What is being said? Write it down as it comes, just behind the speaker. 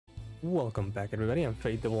Welcome back everybody, I'm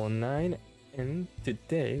Fate009 and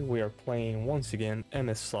today we are playing once again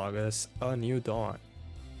MS Saga's A New Dawn.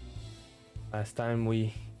 Last time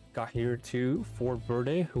we got here to Fort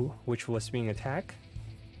Verde, which was being attacked.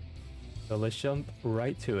 So let's jump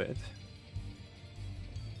right to it.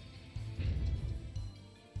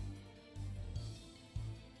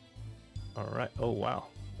 Alright, oh wow.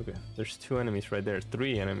 Okay, there's two enemies right there,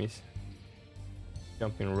 three enemies.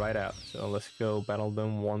 Jumping right out, so let's go battle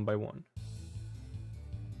them one by one.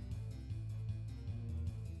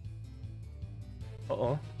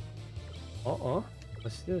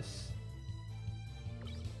 What's this?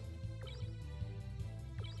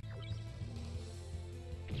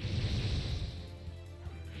 It's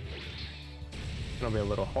gonna be a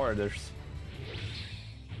little hard. There's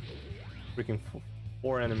freaking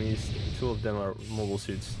four enemies, two of them are mobile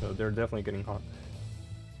suits, so they're definitely getting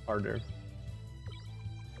harder.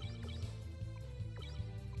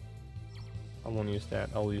 I won't use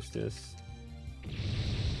that, I'll use this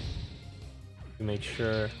to make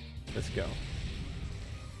sure. Let's go.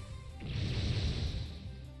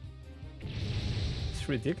 It's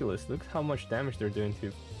ridiculous, look how much damage they're doing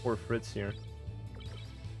to poor Fritz here.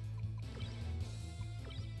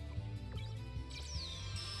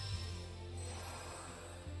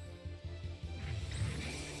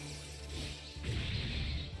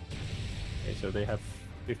 Okay, so they have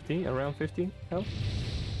 50, around 50 health.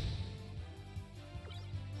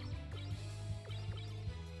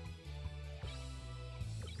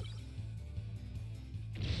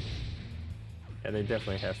 Yeah, they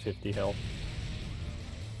definitely have 50 health.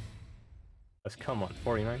 Let's come on,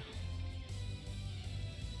 49.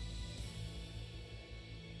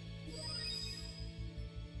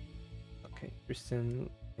 Okay, Kristen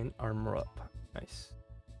and armor up. Nice.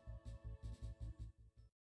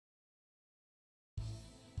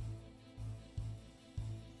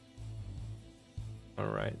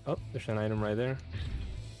 Alright, oh, there's an item right there.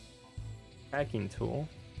 Hacking tool.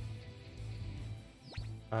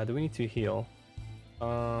 Do we need to heal?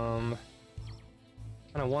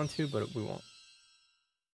 Kinda want to, but we won't.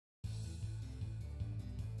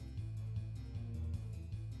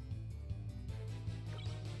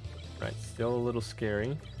 Right, still a little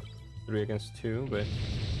scary. 3 against 2, but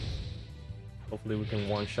hopefully we can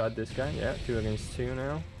one-shot this guy. Yeah, 2 against 2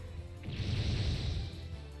 now.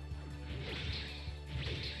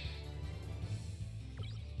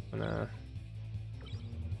 Gonna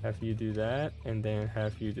have you do that, and then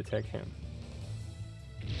have you detect him.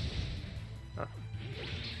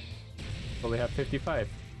 Well, they have 55.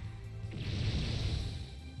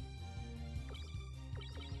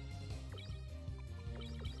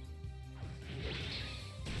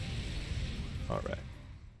 Alright.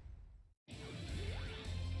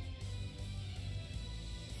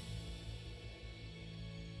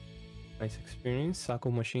 Nice experience. Saga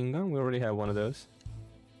machine gun. We already have one of those.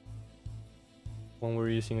 One we're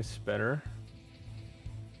using is better.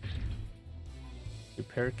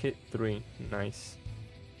 Repair kit 3. Nice.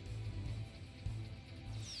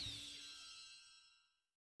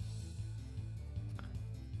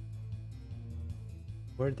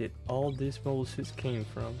 Where did all these mobile suits came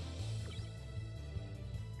from?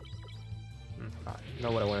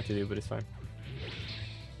 Not what I wanted to do, but it's fine.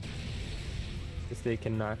 Because they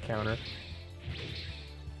cannot counter.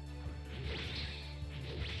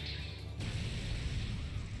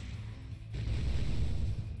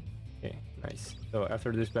 Okay, nice. So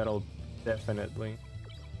after this battle, definitely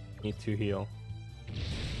need to heal.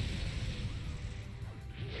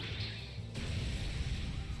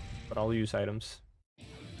 But I'll use items.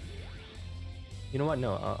 You know what?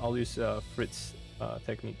 No, I'll use Fritz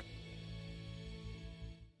technique.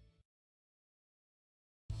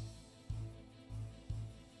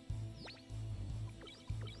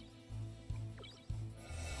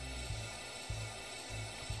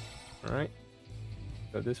 Alright,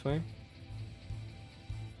 go this way.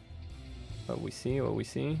 What we see.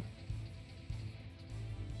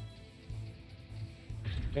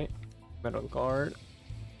 Okay, metal guard.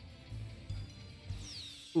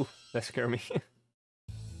 Ooh, that scared me.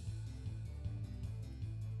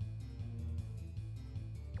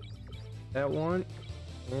 That one,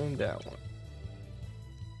 and that one.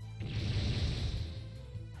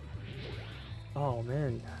 Oh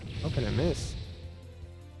man, how can I miss?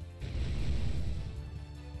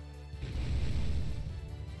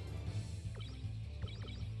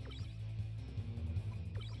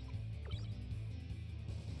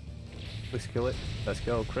 Let's kill it. Let's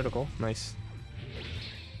go. Critical. Nice.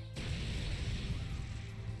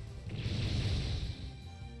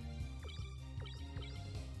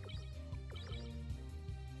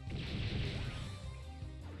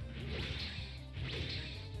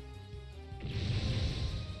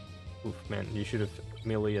 Oof, man, you should have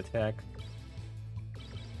melee attack.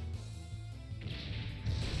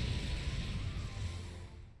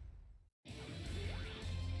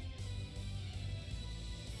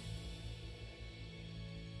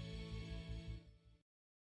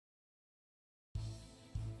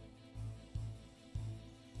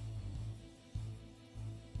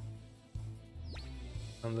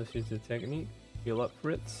 Let's use the technique. Heal up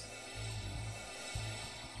Fritz.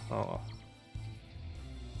 Oh.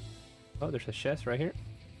 Oh, there's a chest right here.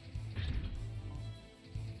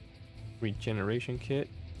 Regeneration kit.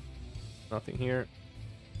 Nothing here.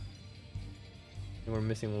 And we're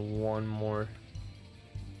missing one more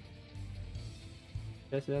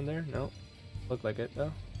chest down there? No. Look like it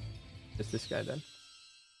though. It's this guy then.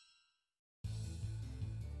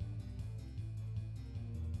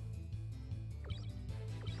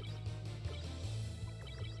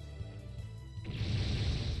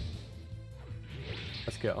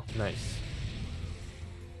 Let's go. Nice.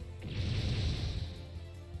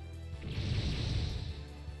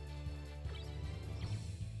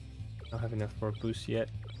 Don't have enough for a boost yet.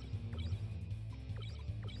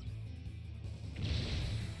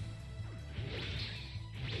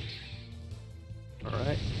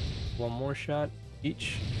 Alright. One more shot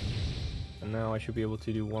each. And now I should be able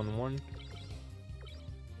to do 1-1.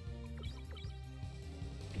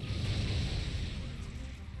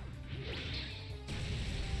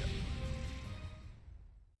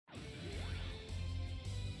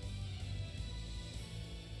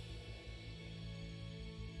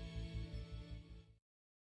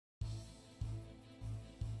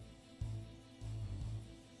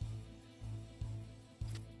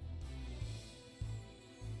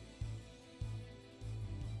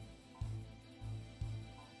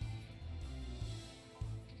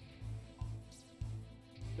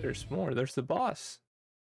 There's more. There's the boss.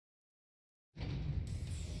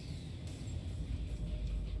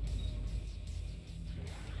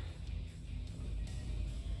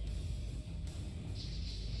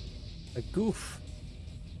 A goof.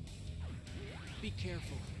 Be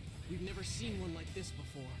careful. We've never seen one like this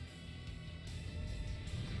before.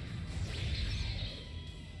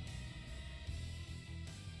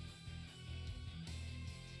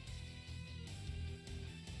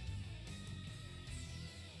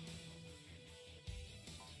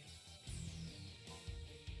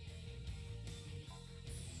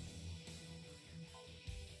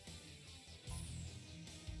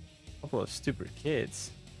 Couple of stupid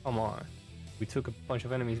kids. Come on. We took a bunch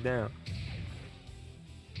of enemies down.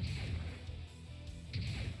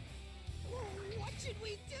 What should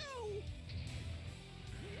we do?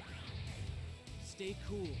 Stay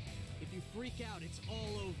cool. If you freak out, it's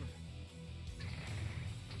all over.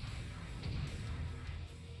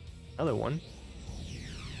 Another one.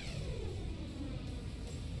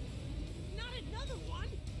 Not another one!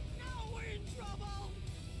 Now we're in trouble!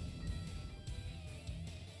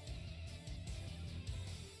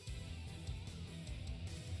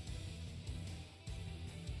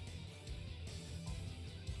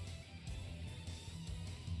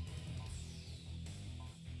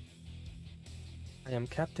 I am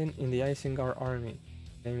captain in the Isengar army.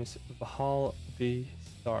 Name is Vahal V.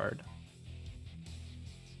 Stard.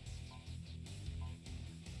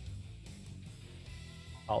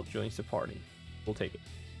 I'll join the party. We'll take it.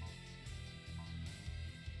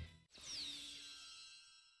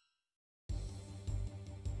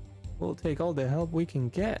 We'll take all the help we can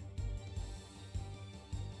get.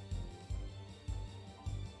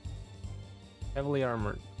 Heavily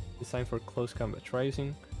armored. Designed for close combat. Try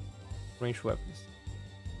using ranged weapons.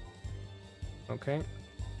 Okay.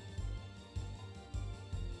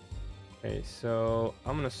 Okay, so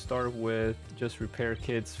I'm gonna start with just repair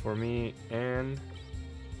kits for me and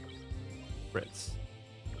Fritz.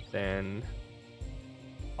 Then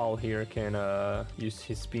Paul here can use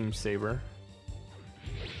his beam saber.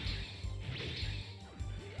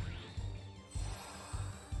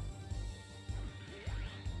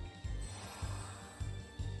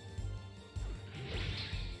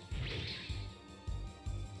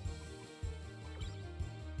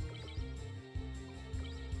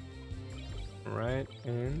 Right,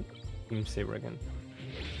 and beam saber again.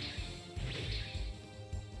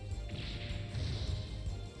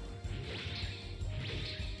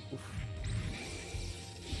 Oof.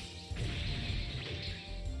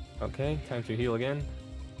 Okay, time to heal again.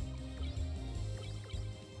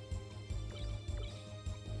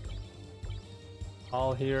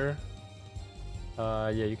 All here. Yeah,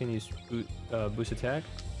 you can use boost attack.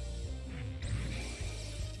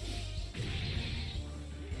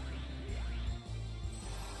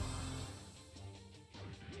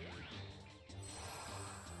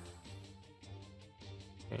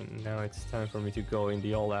 And now it's time for me to go in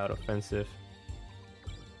the all-out offensive.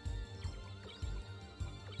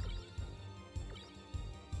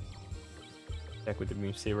 Attack with the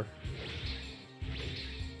beam saber.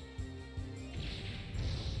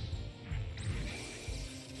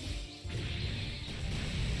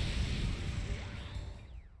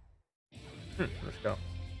 Let's go.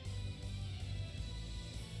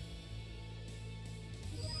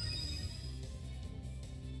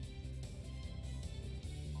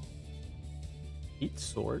 Heat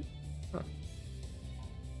sword? Huh.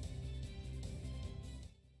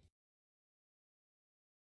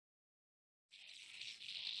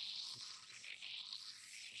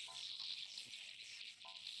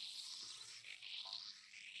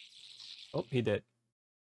 Oh, he did.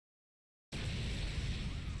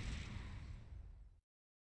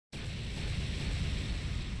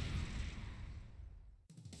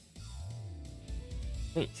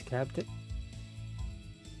 Thanks, Captain.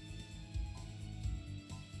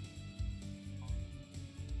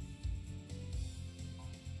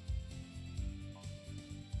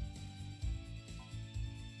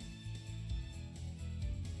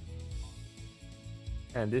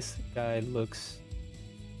 And this guy looks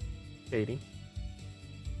shady.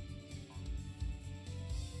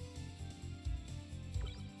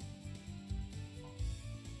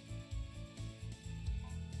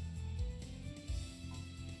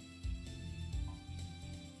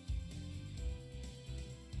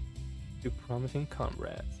 Two promising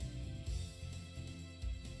comrades.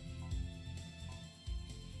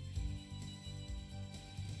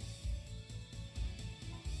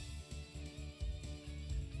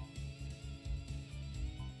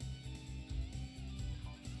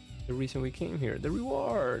 The reason we came here, the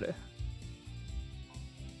reward.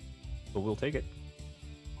 But we'll take it.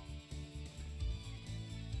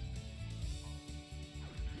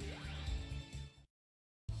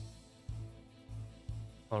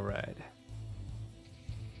 All right.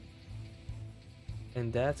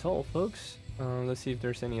 And that's all, folks. Let's see if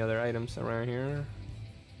there's any other items around here.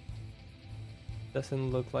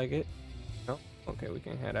 Doesn't look like it. No. Okay, we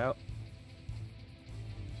can head out.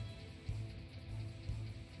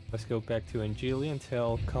 Let's go back to Angelia and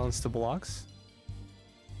tell Constable Ox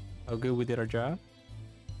how good we did our job.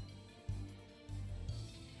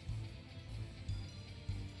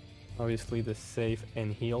 Obviously the save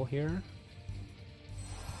and heal here.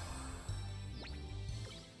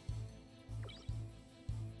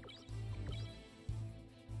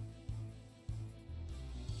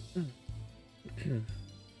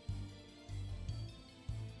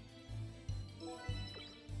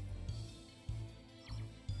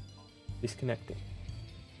 Disconnecting.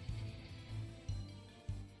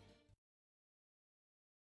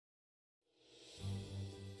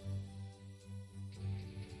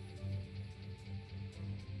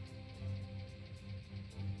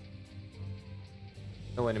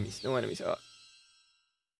 No enemies, no enemies. Oh.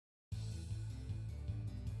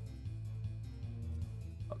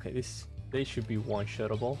 Okay, they should be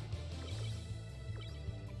one-shottable.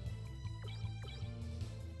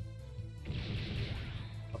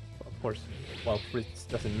 Of course, while Fritz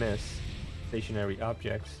doesn't miss stationary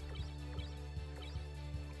objects.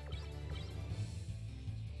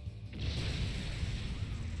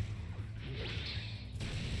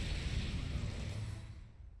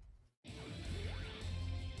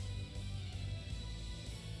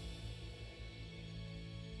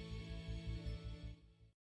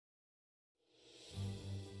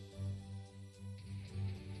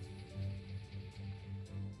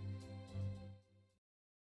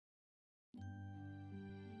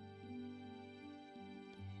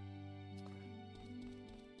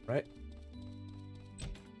 Right?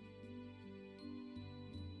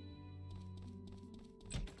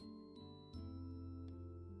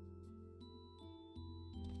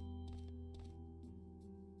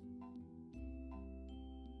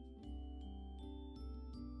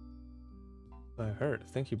 I heard.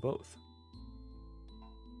 Thank you both.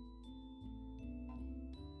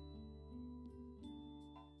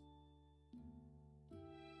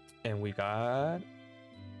 And we got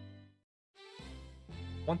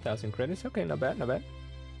 1,000 credits. Okay, not bad, not bad.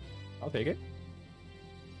 I'll take it.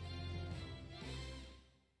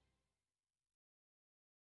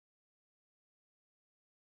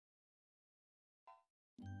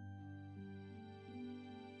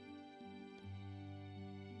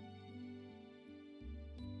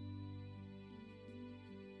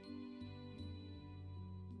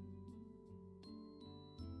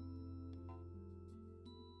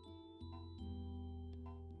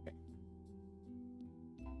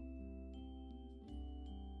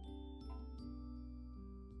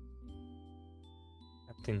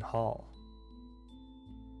 in Hall.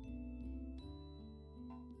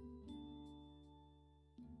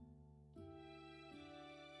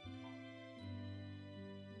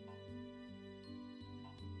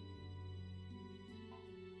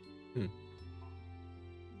 Hmm.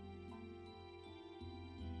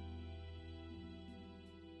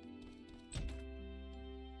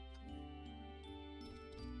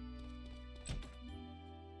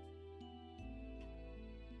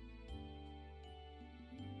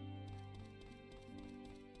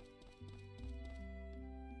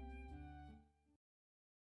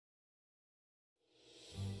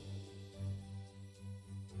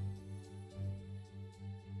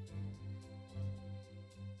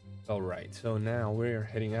 All right, so now we're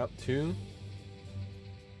heading out to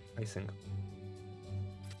Icing.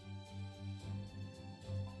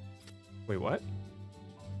 Wait, what?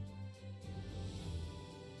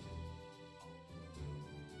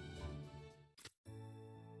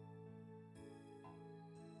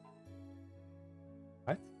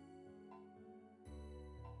 What?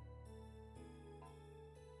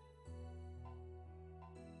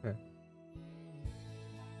 Huh.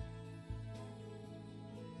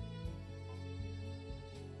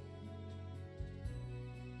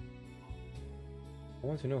 I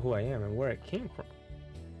want to know who I am and where I came from.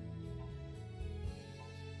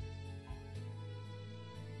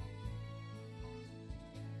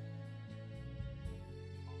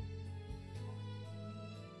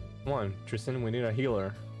 Come on, Tristan, we need a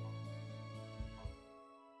healer.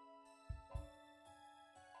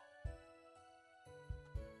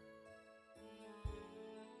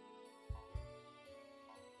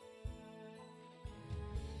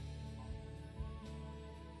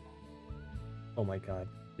 Oh my god,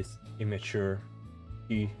 this immature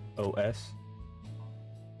EOS.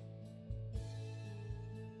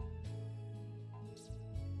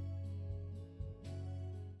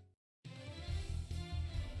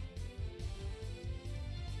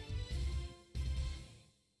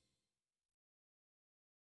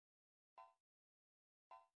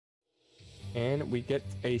 And we get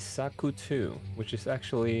a Saku 2, which is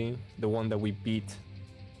actually the one that we beat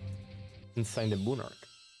inside the Moonarch.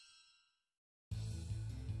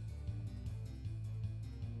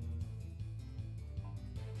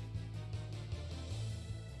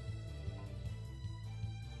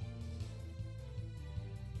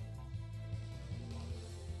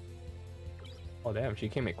 Oh damn, she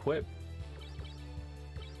came equipped.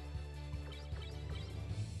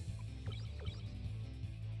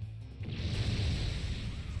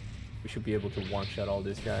 We should be able to one-shot all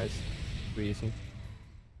these guys pretty easy.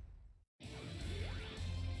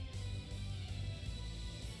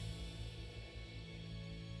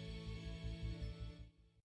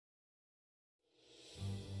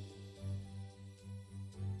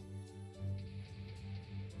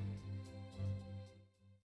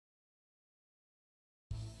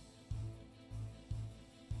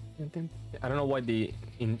 I don't know why the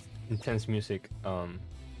intense music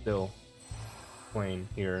still playing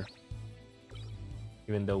here,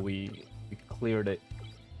 even though we cleared it.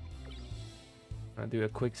 I'll do a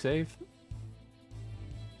quick save.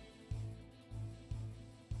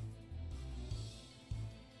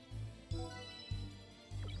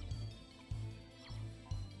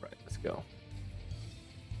 Right, let's go.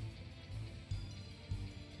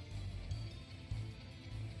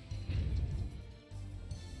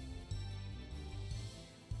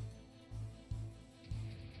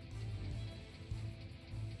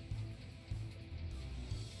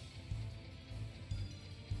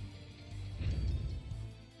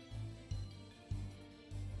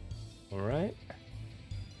 All right.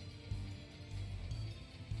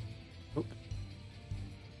 Oop.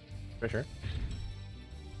 Pressure.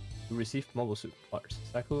 You received mobile suit parts.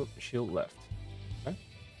 Saku shield left. Okay.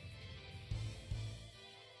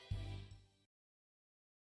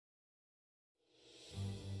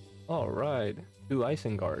 All right. To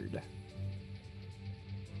Isengard.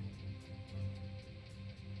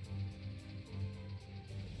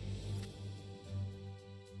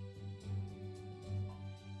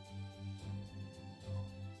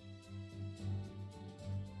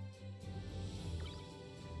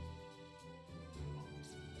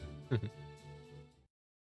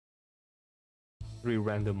 Three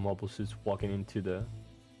random mobile suits walking into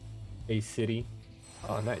a city.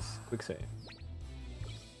 Oh, nice. Quick save.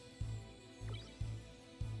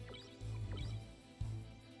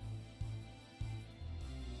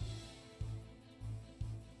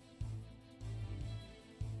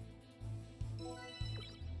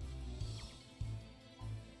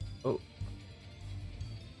 Oh.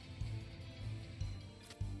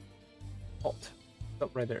 Halt.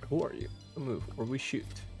 Stop right there. Who are you? Move or we shoot.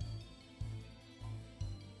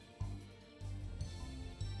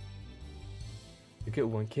 You get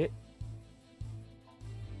one kit.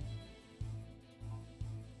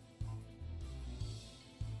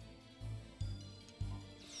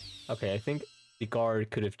 Okay, I think the guard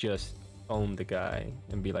could have just owned the guy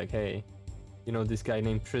and be like, hey, you know this guy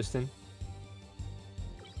named Tristan?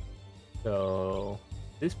 So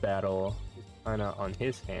this battle is kinda on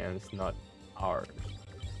his hands, not ours.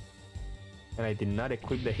 And I did not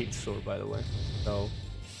equip the hate sword, by the way. So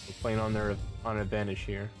we're playing on their advantage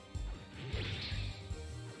here.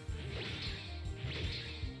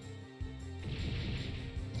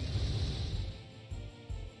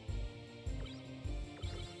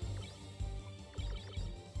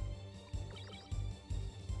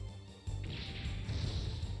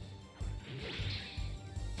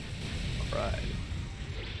 Right.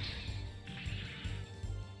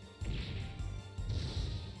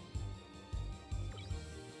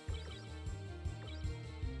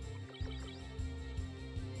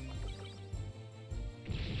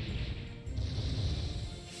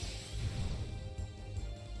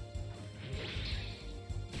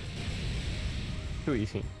 Too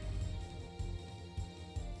easy.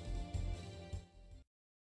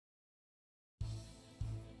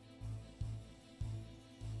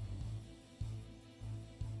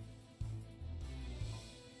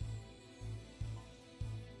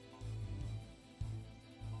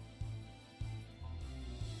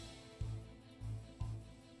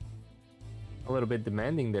 A little bit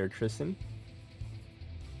demanding there, Tristan.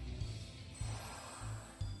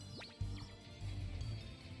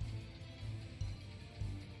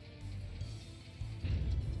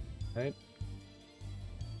 Right.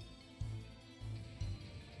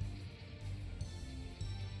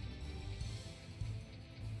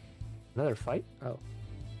 Another fight? Oh.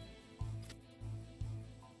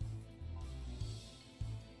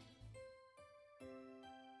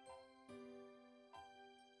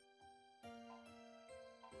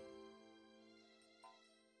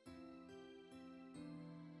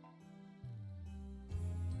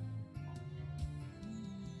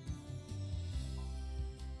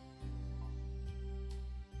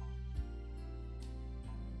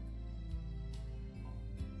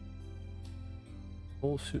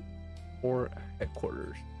 Full suit or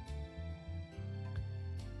headquarters.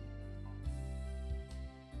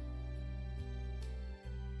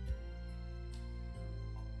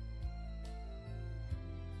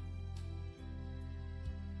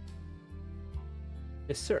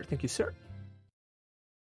 Yes, sir. Thank you, sir.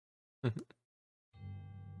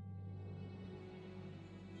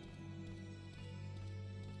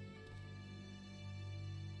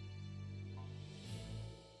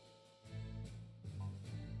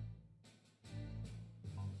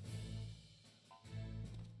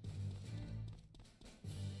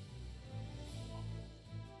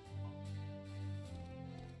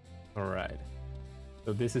 All right.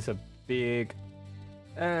 So this is a big,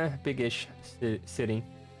 big-ish city.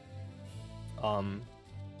 Probably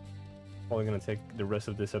gonna take the rest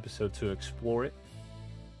of this episode to explore it,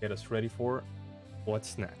 get us ready for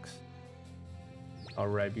what's next. All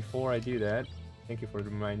right. Before I do that, thank you for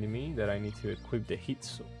reminding me that I need to equip the heat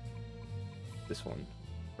sword. This one,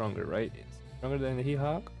 stronger, right? It's stronger than the heat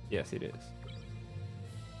hawk. Yes, it is.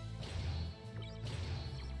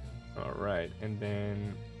 All right, and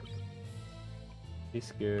then.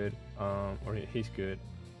 He's good, or he's good.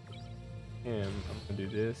 Him, I'm gonna do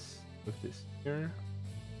this with this here.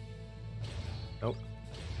 Nope.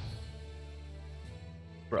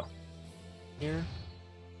 Bro. Here.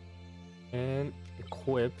 And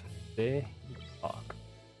equip the hawk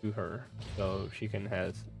to her, so she can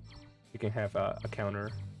have a counter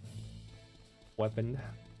weapon.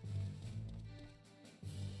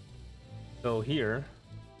 So here,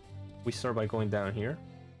 we start by going down here.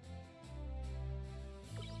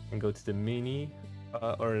 And go to the mini,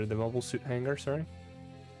 or the mobile suit hangar, sorry.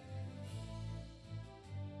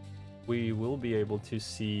 We will be able to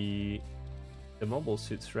see the mobile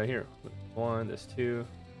suits right here. One, there's two,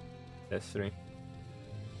 there's three.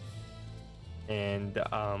 And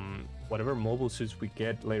whatever mobile suits we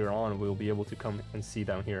get later on, we'll be able to come and see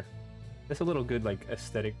down here. That's a little good, like,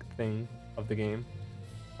 aesthetic thing of the game.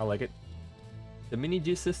 I like it. The mini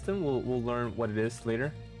G system, we'll learn what it is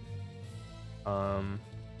later.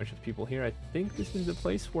 Bunch of people here. I think this is the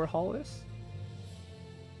place where Hall is.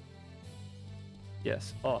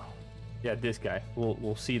 Yes. Oh, yeah. This guy.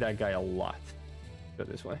 We'll see that guy a lot. Go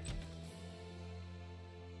this way.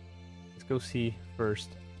 Let's go see first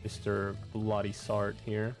Mr. Bloody Sard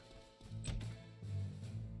here.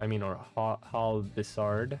 I mean, or Hal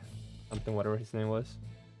Bizard, something, whatever his name was.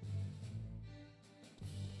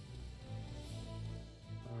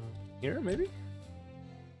 Here, maybe?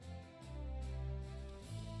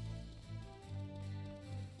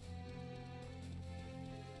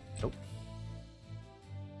 Nope.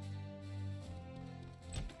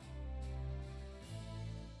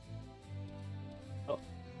 Oh,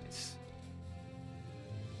 nice.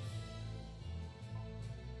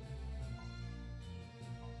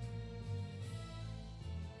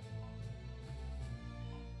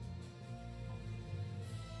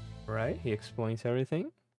 Right, he explains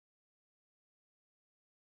everything.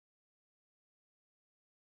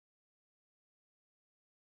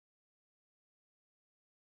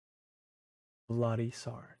 Bloody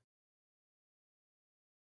sword.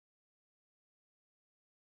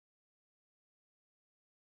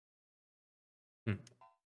 Hmm.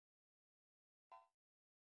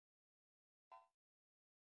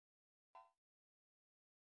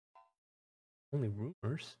 Only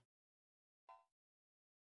rumors.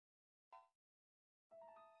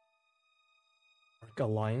 Dark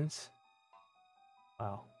Alliance.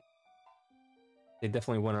 Wow. They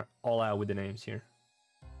definitely went all out with the names here.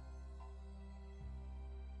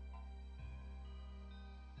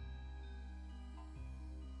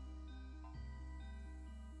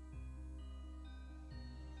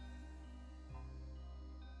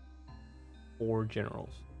 Four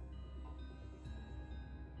generals.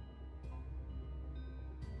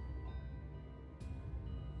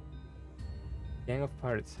 Gang of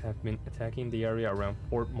pirates have been attacking the area around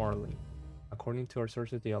Port Marley. According to our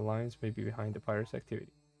sources, the Alliance may be behind the pirates'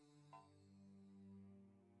 activity.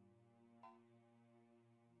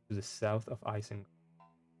 To the south of Isengard.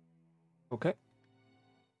 Okay.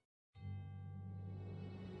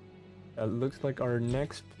 That looks like our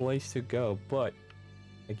next place to go, but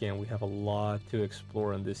again, we have a lot to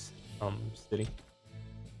explore in this city.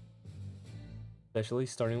 Especially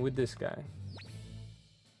starting with this guy.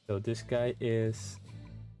 So this guy is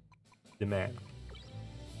the man.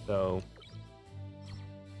 So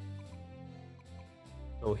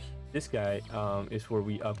this guy is where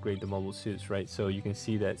we upgrade the mobile suits, right? So you can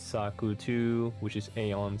see that Saku 2, which is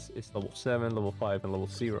Aeons, is level 7, level 5, and level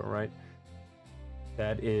 0, right?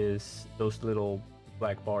 That is those little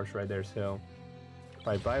black bars right there. So if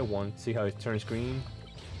I buy one, see how it turns green?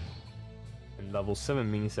 And level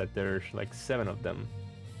 7 means that there's like 7 of them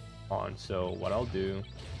on. So what I'll do,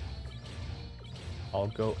 I'll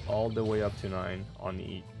go all the way up to 9 on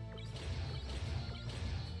each.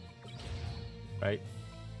 Right?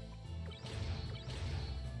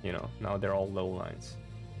 You know, now they're all low lines.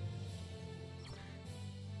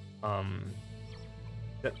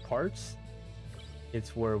 That parts,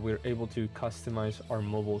 it's where we're able to customize our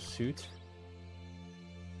mobile suit.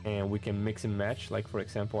 And we can mix and match. Like for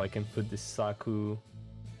example, I can put this Saku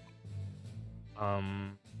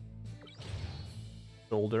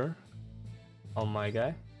shoulder on my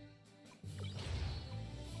guy.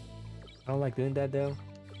 I don't like doing that though.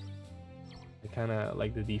 I kind of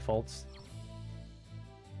like the defaults.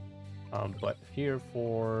 But here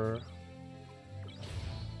for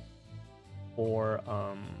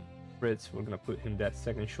Fritz, we're gonna put him that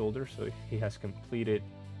second shoulder, so he has completed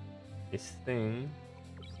his thing.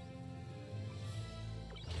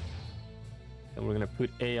 And we're gonna put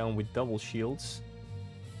Aeon with double shields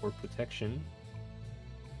for protection.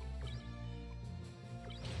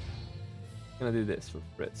 Gonna do this for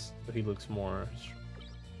Fritz, so he looks more.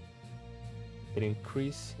 It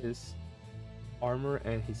increases his armor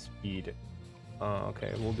and his speed.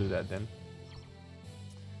 Okay, we'll do that then.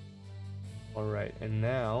 Alright, and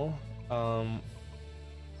now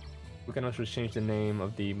we can also change the name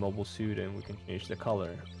of the mobile suit, and we can change the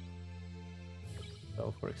color.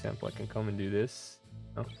 So for example, I can come and do this.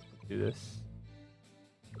 No, do this.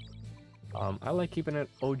 I like keeping it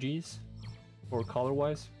OGs for color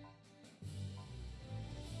wise.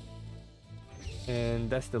 And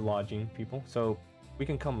that's the lodging, people. So we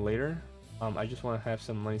can come later. I just want to have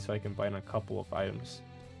some money so I can buy a couple of items.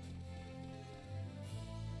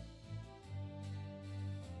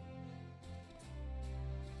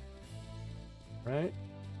 Right?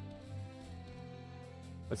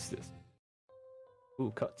 What's this?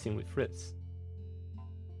 Ooh, cutscene with Fritz.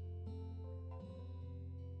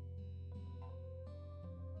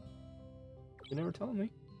 You never told me.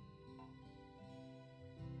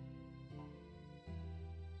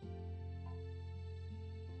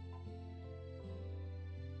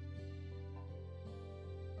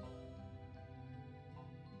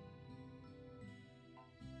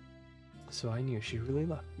 So I knew she really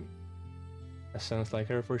loved me. That sounds like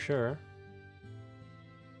her for sure.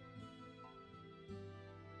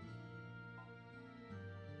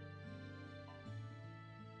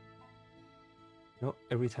 You know,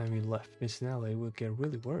 every time you left, Miss Nally would get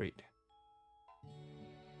really worried.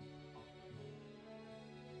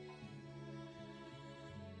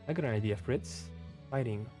 I got an idea, Fritz.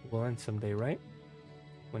 Fighting will end someday, right?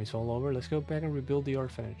 When it's all over, let's go back and rebuild the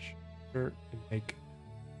orphanage. Sure, and make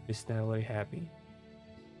Miss Natalie happy.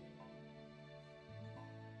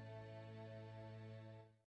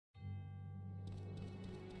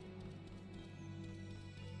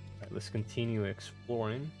 Alright, let's continue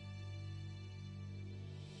exploring.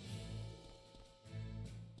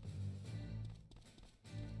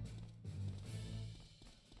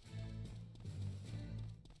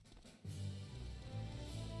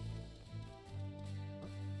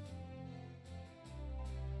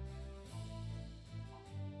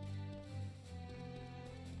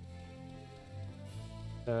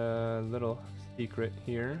 Little secret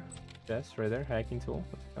here. Yes, right there, hacking tool.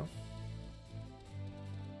 Let's go.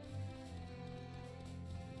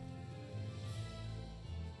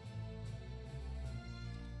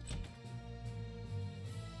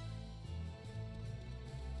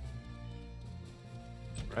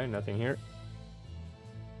 Right, nothing here.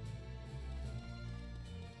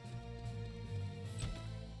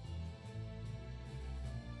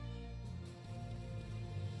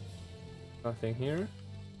 Nothing here.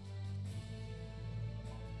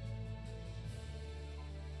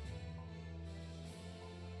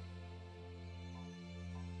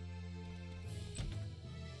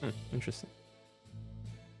 Interesting.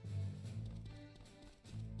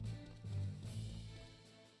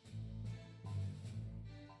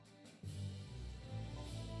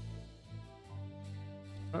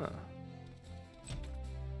 Huh.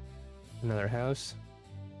 Another house.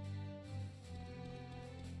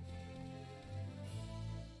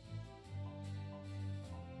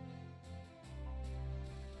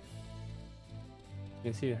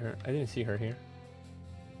 You can see her. I didn't see her here.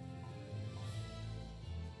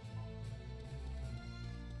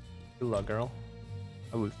 Good luck, girl.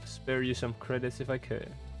 I would spare you some credits if I could.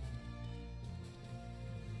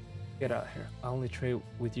 Get out here. I'll only trade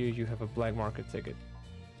with you if you have a black market ticket.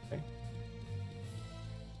 Okay.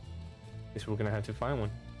 Guess we're gonna have to find one.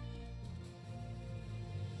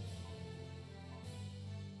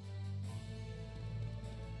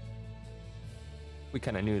 We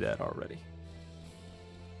kinda knew that already.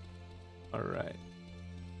 Alright.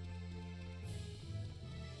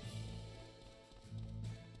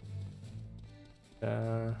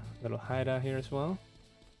 Little hideout here as well.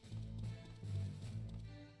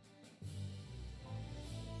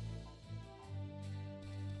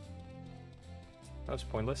 That was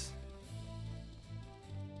pointless.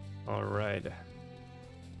 Alright.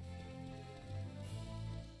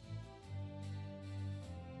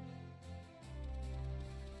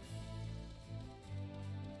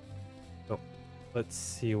 So, let's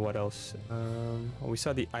see what else. We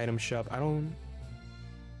saw the item shop. I don't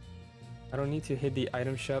need to hit the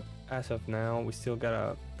item shop as of now. We still got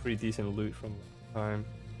a pretty decent loot from last time.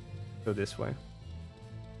 Go this way.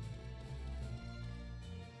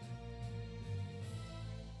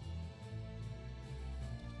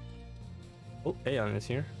 Oh, Aeon is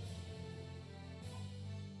here.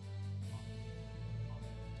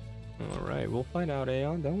 Alright, we'll find out,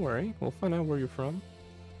 Aeon. Don't worry. We'll find out where you're from.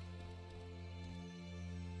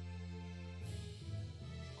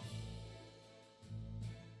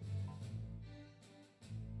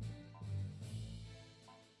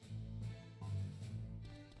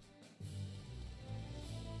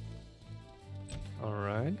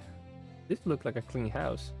 Alright. This looks like a clean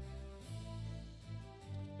house.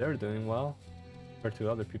 They're doing well compared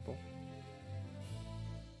to other people.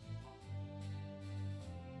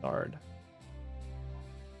 Guard.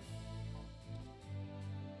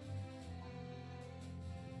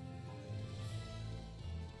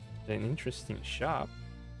 An interesting shop.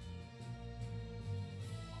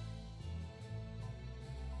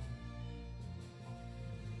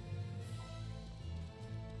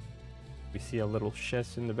 We see a little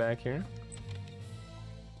chest in the back here.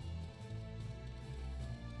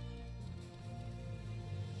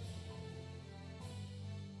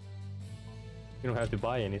 You don't have to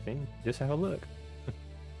buy anything, just have a look.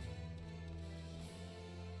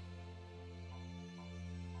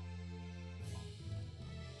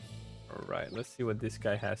 Alright, let's see what this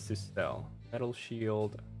guy has to sell. Metal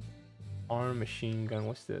shield, arm machine gun,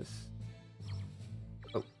 what's this?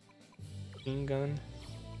 Oh, machine gun.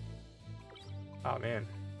 Oh man.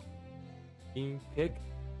 Beam pick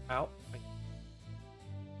out.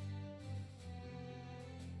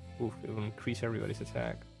 Oof, it will increase everybody's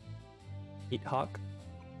attack. Heat hawk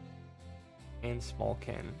and small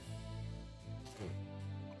cannon.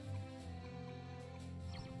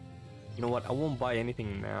 You know what? I won't buy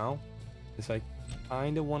anything now because I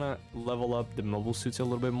kind of want to level up the mobile suits a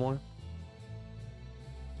little bit more.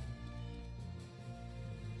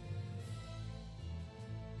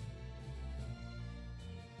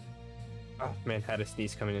 Oh man, had a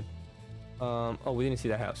sneeze coming in. Oh, we didn't see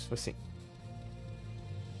that house. Let's see.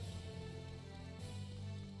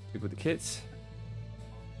 Speak with the kids.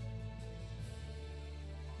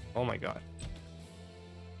 Oh my god.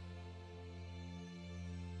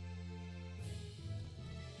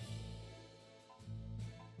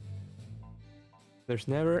 There's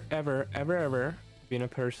never, ever, ever, ever been a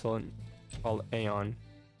person called Aeon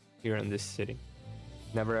here in this city.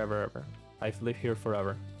 Never, ever, ever. I've lived here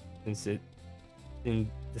forever since the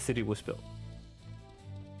city was built.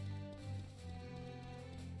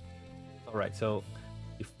 Alright, so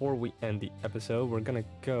before we end the episode, we're gonna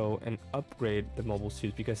go and upgrade the mobile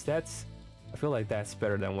suits because I feel like that's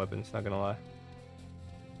better than weapons, not gonna lie.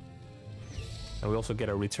 And we also get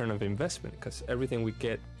a return of investment because everything we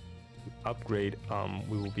get upgrade,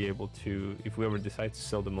 we will be able to, if we ever decide to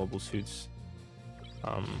sell the mobile suits,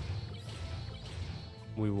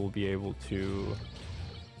 we will be able to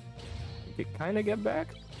kind of get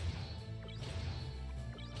back.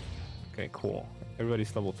 Okay, cool.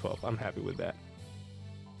 Everybody's level 12. I'm happy with that.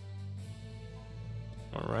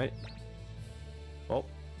 All right. Well,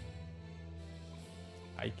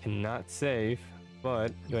 I cannot save,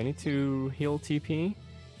 but do I need to heal TP?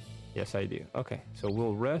 Yes, I do. Okay, so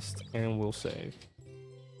we'll rest and we'll save.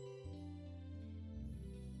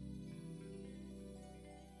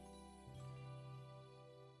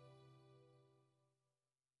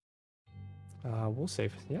 We'll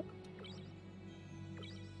save. Yep.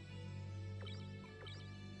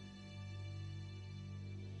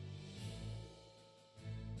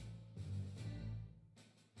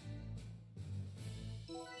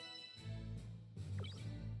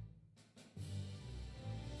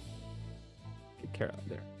 Take care out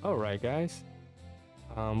there. All right, guys.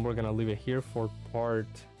 We're gonna leave it here for part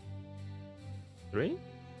 3.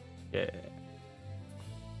 Yeah.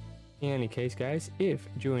 In any case, guys, if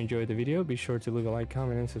you enjoyed the video, be sure to leave a like,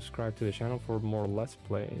 comment, and subscribe to the channel for more Let's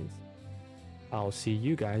Plays. I'll see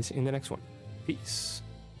you guys in the next one. Peace.